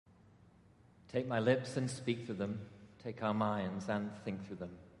Take my lips and speak through them. Take our minds and think through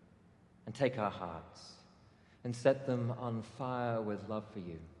them. And take our hearts and set them on fire with love for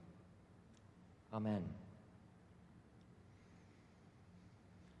you. Amen.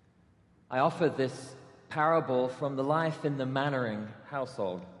 I offer this parable from the life in the Mainwaring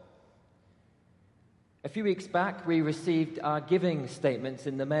household. A few weeks back, we received our giving statements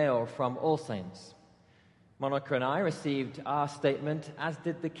in the mail from All Saints. Monica and I received our statement, as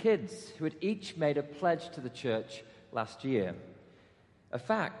did the kids, who had each made a pledge to the church last year. A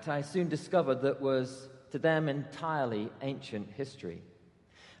fact I soon discovered that was, to them, entirely ancient history.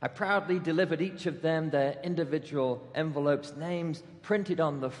 I proudly delivered each of them their individual envelopes, names printed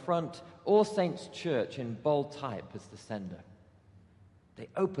on the front, All Saints Church in bold type as the sender. They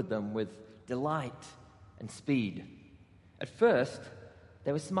opened them with delight and speed. At first,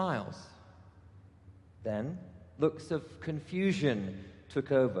 there were smiles. Then, looks of confusion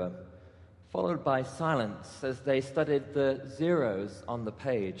took over, followed by silence as they studied the zeros on the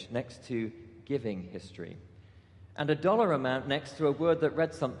page next to giving history, and a dollar amount next to a word that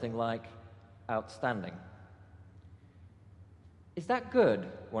read something like outstanding. "Is that good?"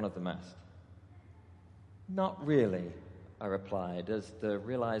 one of them asked. "Not really," I replied, as the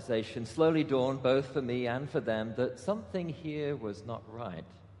realization slowly dawned both for me and for them that something here was not right.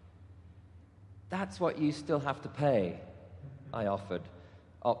 "That's what you still have to pay," I offered,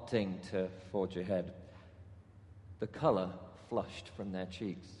 opting to forge ahead. The color flushed from their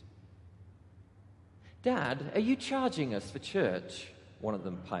cheeks. "Dad, are you charging us for church?" one of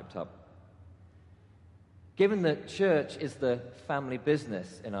them piped up. Given that church is the family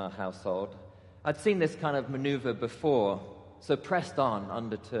business in our household, I'd seen this kind of maneuver before, so pressed on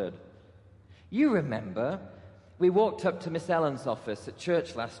undeterred. "You remember, we walked up to Miss Ellen's office at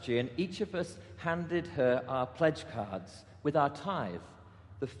church last year, and each of us handed her our pledge cards with our tithe,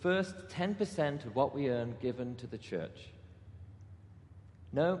 the first 10% of what we earned given to the church."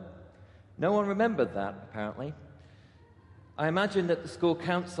 No one remembered that, apparently. I imagine that the school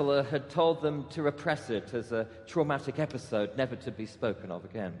counselor had told them to repress it as a traumatic episode never to be spoken of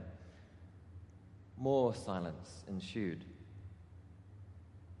again. More silence ensued.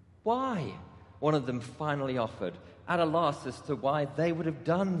 "Why?" one of them finally offered, at a loss as to why they would have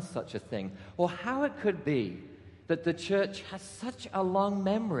done such a thing, or how it could be that the church has such a long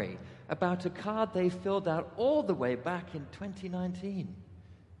memory about a card they filled out all the way back in 2019.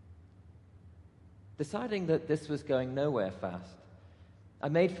 Deciding that this was going nowhere fast, I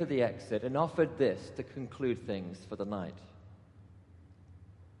made for the exit and offered this to conclude things for the night.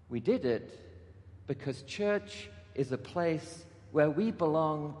 We did it because church is a place where we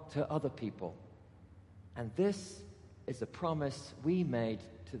belong to other people, and this is a promise we made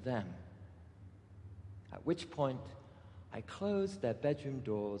to them. At which point, I closed their bedroom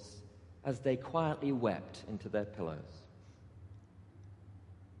doors as they quietly wept into their pillows.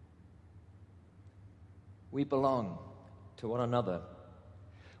 We belong to one another.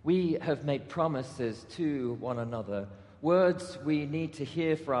 We have made promises to one another, words we need to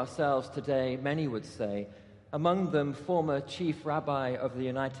hear for ourselves today, many would say, among them former Chief Rabbi of the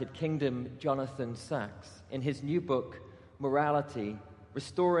United Kingdom, Jonathan Sacks, in his new book, Morality,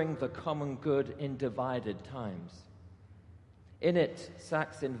 Restoring the Common Good in Divided Times. In it,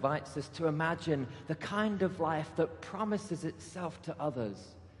 Sacks invites us to imagine the kind of life that promises itself to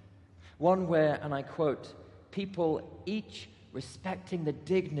others. One where, and I quote, "people each respecting the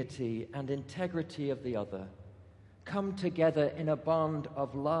dignity and integrity of the other come together in a bond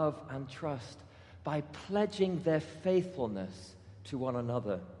of love and trust by pledging their faithfulness to one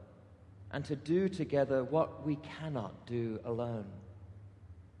another and to do together what we cannot do alone."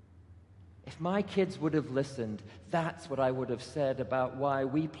 If my kids would have listened, that's what I would have said about why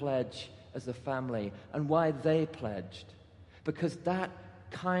we pledge as a family and why they pledged. Because that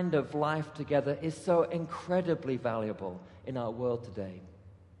kind of life together is so incredibly valuable in our world today.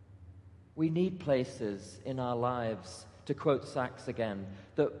 We need places in our lives, to quote Sacks again,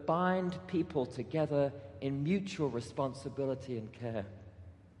 that bind people together in mutual responsibility and care.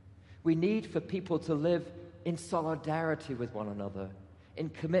 We need for people to live in solidarity with one another, in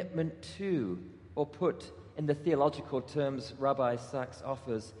commitment to, or put in the theological terms Rabbi Sacks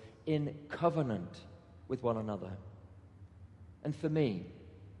offers, in covenant with one another. And for me,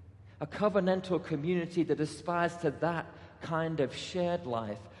 a covenantal community that aspires to that kind of shared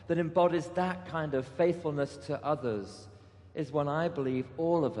life, that embodies that kind of faithfulness to others, is one I believe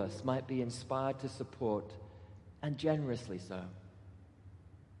all of us might be inspired to support, and generously so.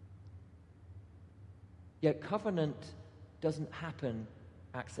 Yet covenant doesn't happen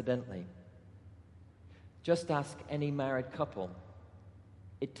accidentally. Just ask any married couple.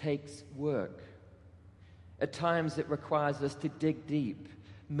 It takes work. At times it requires us to dig deep.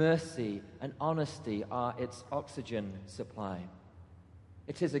 Mercy and honesty are its oxygen supply.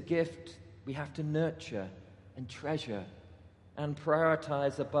 It is a gift we have to nurture and treasure and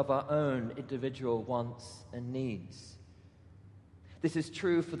prioritize above our own individual wants and needs. This is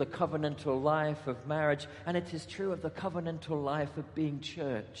true for the covenantal life of marriage, and it is true of the covenantal life of being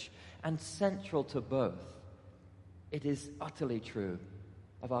church, and central to both. It is utterly true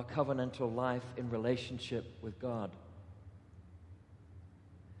of our covenantal life in relationship with God.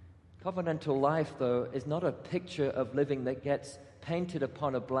 Covenantal life, though, is not a picture of living that gets painted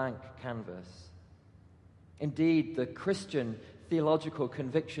upon a blank canvas. Indeed, the Christian theological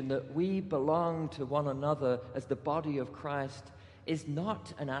conviction that we belong to one another as the body of Christ is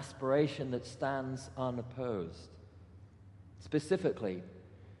not an aspiration that stands unopposed. Specifically,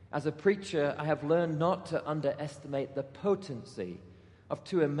 as a preacher, I have learned not to underestimate the potency of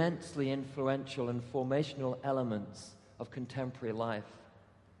two immensely influential and formational elements of contemporary life: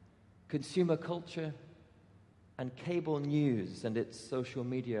 consumer culture and cable news and its social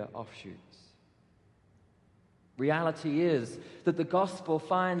media offshoots. Reality is that the gospel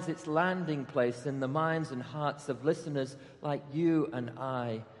finds its landing place in the minds and hearts of listeners like you and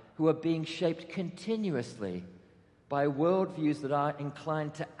I, who are being shaped continuously by worldviews that are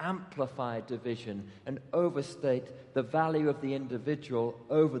inclined to amplify division and overstate the value of the individual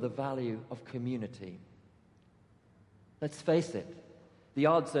over the value of community. Let's face it, the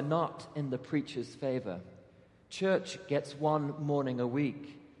odds are not in the preacher's favor. Church gets one morning a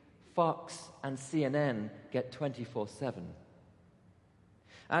week. Fox and CNN get 24/7.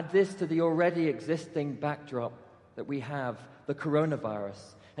 Add this to the already existing backdrop that we have, the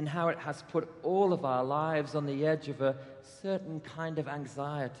coronavirus, and how it has put all of our lives on the edge of a certain kind of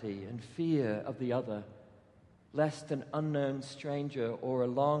anxiety and fear of the other, lest an unknown stranger or a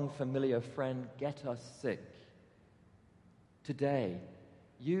long familiar friend get us sick. Today,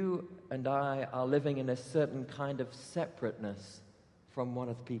 you and I are living in a certain kind of separateness from one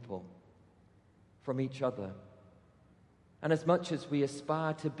of people, from each other. And as much as we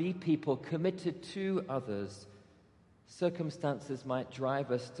aspire to be people committed to others, circumstances might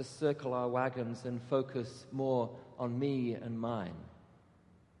drive us to circle our wagons and focus more on me and mine.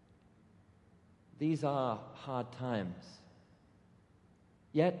 These are hard times.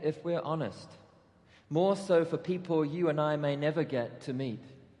 Yet, if we're honest, more so for people you and I may never get to meet,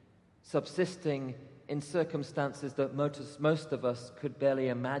 subsisting in circumstances that most of us could barely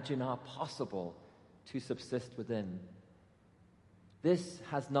imagine are possible to subsist within. This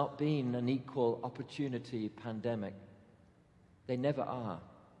has not been an equal opportunity pandemic. They never are.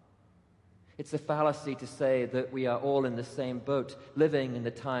 It's a fallacy to say that we are all in the same boat, living in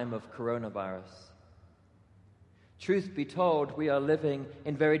the time of coronavirus. Truth be told, we are living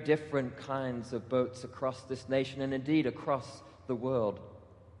in very different kinds of boats across this nation and indeed across the world.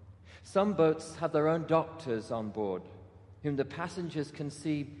 Some boats have their own doctors on board, whom the passengers can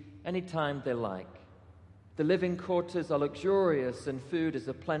see anytime they like. The living quarters are luxurious and food is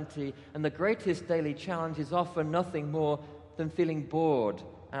aplenty, and the greatest daily challenge is often nothing more than feeling bored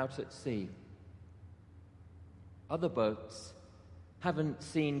out at sea. Other boats haven't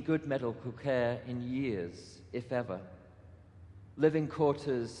seen good medical care in years, if ever. Living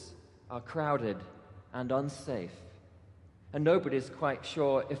quarters are crowded and unsafe, and nobody's quite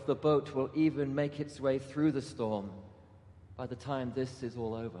sure if the boat will even make its way through the storm by the time this is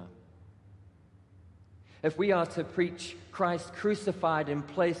all over. If we are to preach Christ crucified in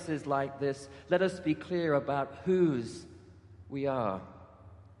places like this, let us be clear about whose we are.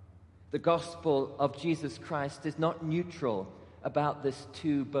 The gospel of Jesus Christ is not neutral about this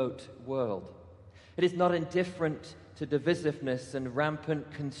two-boat world. It is not indifferent to divisiveness and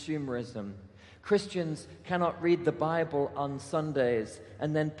rampant consumerism. Christians cannot read the Bible on Sundays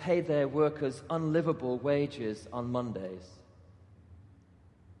and then pay their workers unlivable wages on Mondays.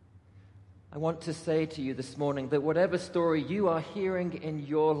 I want to say to you this morning that whatever story you are hearing in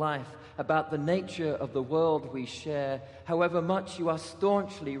your life about the nature of the world we share, however much you are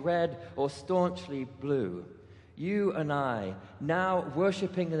staunchly red or staunchly blue, you and I, now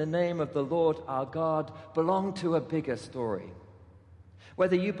worshiping in the name of the Lord our God, belong to a bigger story.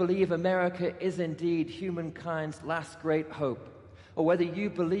 Whether you believe America is indeed humankind's last great hope, or whether you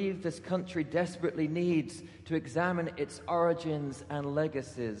believe this country desperately needs to examine its origins and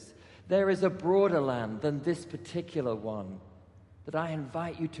legacies, there is a broader land than this particular one that I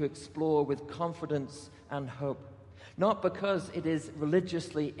invite you to explore with confidence and hope, not because it is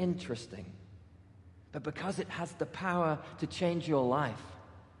religiously interesting, but because it has the power to change your life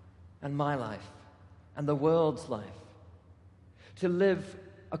and my life and the world's life. To live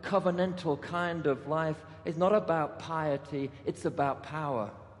a covenantal kind of life is not about piety, it's about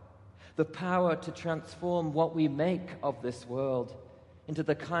power. The power to transform what we make of this world into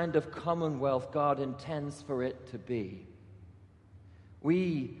the kind of commonwealth God intends for it to be.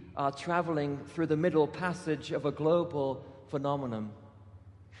 We are traveling through the middle passage of a global phenomenon.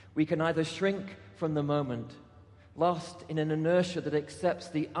 We can either shrink from the moment, lost in an inertia that accepts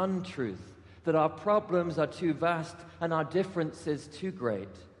the untruth that our problems are too vast and our differences too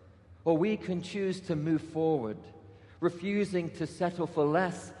great, or we can choose to move forward, refusing to settle for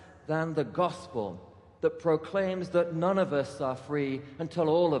less than the gospel that proclaims that none of us are free until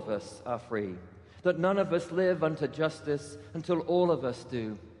all of us are free, that none of us live unto justice until all of us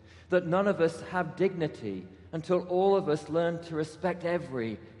do, that none of us have dignity until all of us learn to respect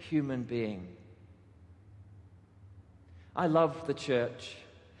every human being. I love the church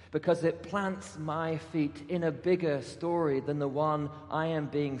because it plants my feet in a bigger story than the one I am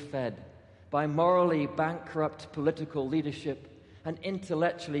being fed by morally bankrupt political leadership and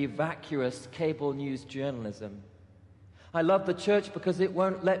intellectually vacuous cable news journalism. I love the church because it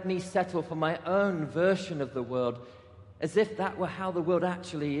won't let me settle for my own version of the world as if that were how the world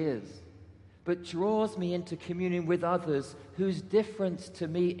actually is, but draws me into communion with others whose difference to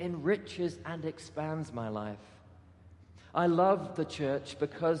me enriches and expands my life. I love the church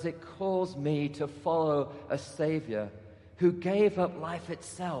because it calls me to follow a Savior who gave up life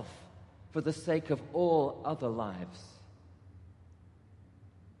itself for the sake of all other lives.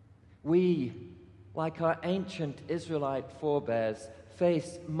 We, like our ancient Israelite forebears,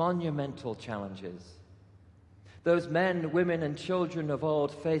 face monumental challenges. Those men, women, and children of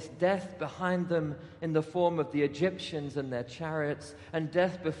old faced death behind them in the form of the Egyptians and their chariots, and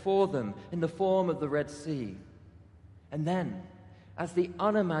death before them in the form of the Red Sea. And then, as the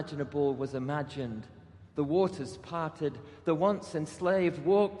unimaginable was imagined, the waters parted, the once enslaved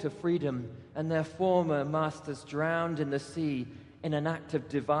walked to freedom, and their former masters drowned in the sea in an act of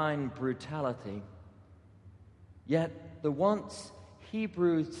divine brutality. Yet the once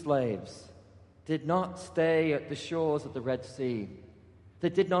Hebrew slaves did not stay at the shores of the Red Sea. They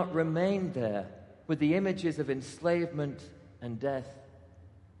did not remain there with the images of enslavement and death.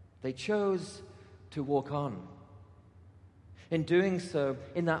 They chose to walk on. In doing so,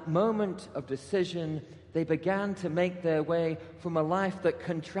 in that moment of decision, they began to make their way from a life that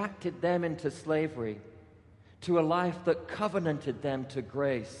contracted them into slavery to a life that covenanted them to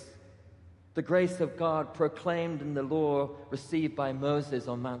grace, the grace of God proclaimed in the law received by Moses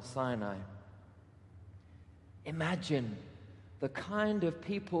on Mount Sinai. Imagine the kind of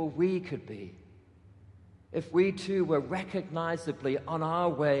people we could be if we too were recognizably on our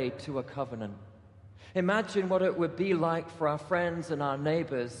way to a covenant. Imagine what it would be like for our friends and our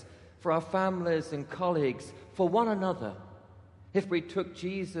neighbors, for our families and colleagues, for one another, if we took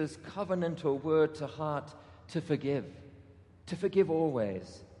Jesus' covenantal word to heart to forgive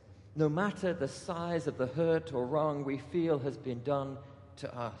always, no matter the size of the hurt or wrong we feel has been done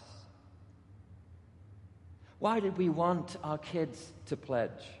to us. Why did we want our kids to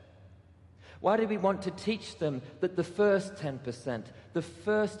pledge? Why did we want to teach them that the first 10%, the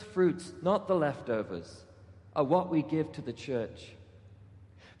first fruits, not the leftovers, are what we give to the church?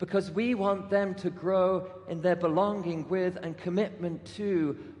 Because we want them to grow in their belonging with and commitment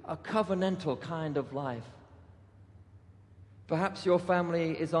to a covenantal kind of life. Perhaps your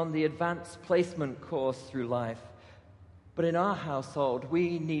family is on the advanced placement course through life, but in our household,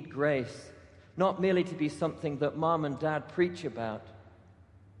 we need grace, not merely to be something that mom and dad preach about.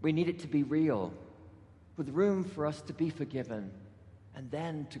 We need it to be real, with room for us to be forgiven and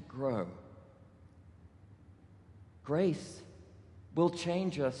then to grow. Grace will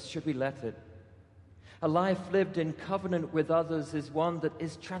change us should we let it. A life lived in covenant with others is one that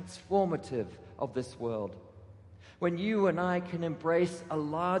is transformative of this world. When you and I can embrace a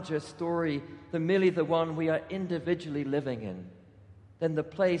larger story than merely the one we are individually living in, then the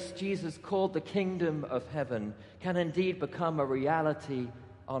place Jesus called the kingdom of heaven can indeed become a reality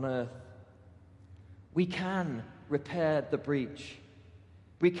on earth. We can repair the breach.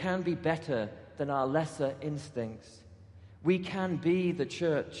 We can be better than our lesser instincts. We can be the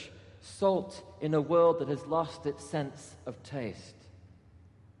church, salt in a world that has lost its sense of taste.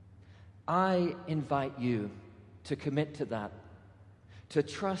 I invite you to commit to that, to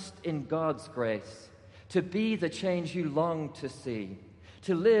trust in God's grace, to be the change you long to see,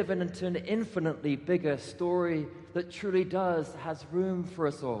 to live into an infinitely bigger story that truly has room for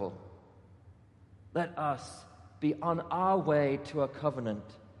us all. Let us be on our way to a covenant,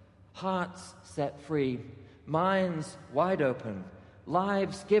 hearts set free, minds wide open,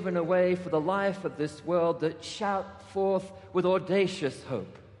 lives given away for the life of this world that shout forth with audacious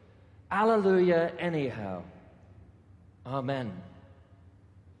hope. Alleluia anyhow. Amen.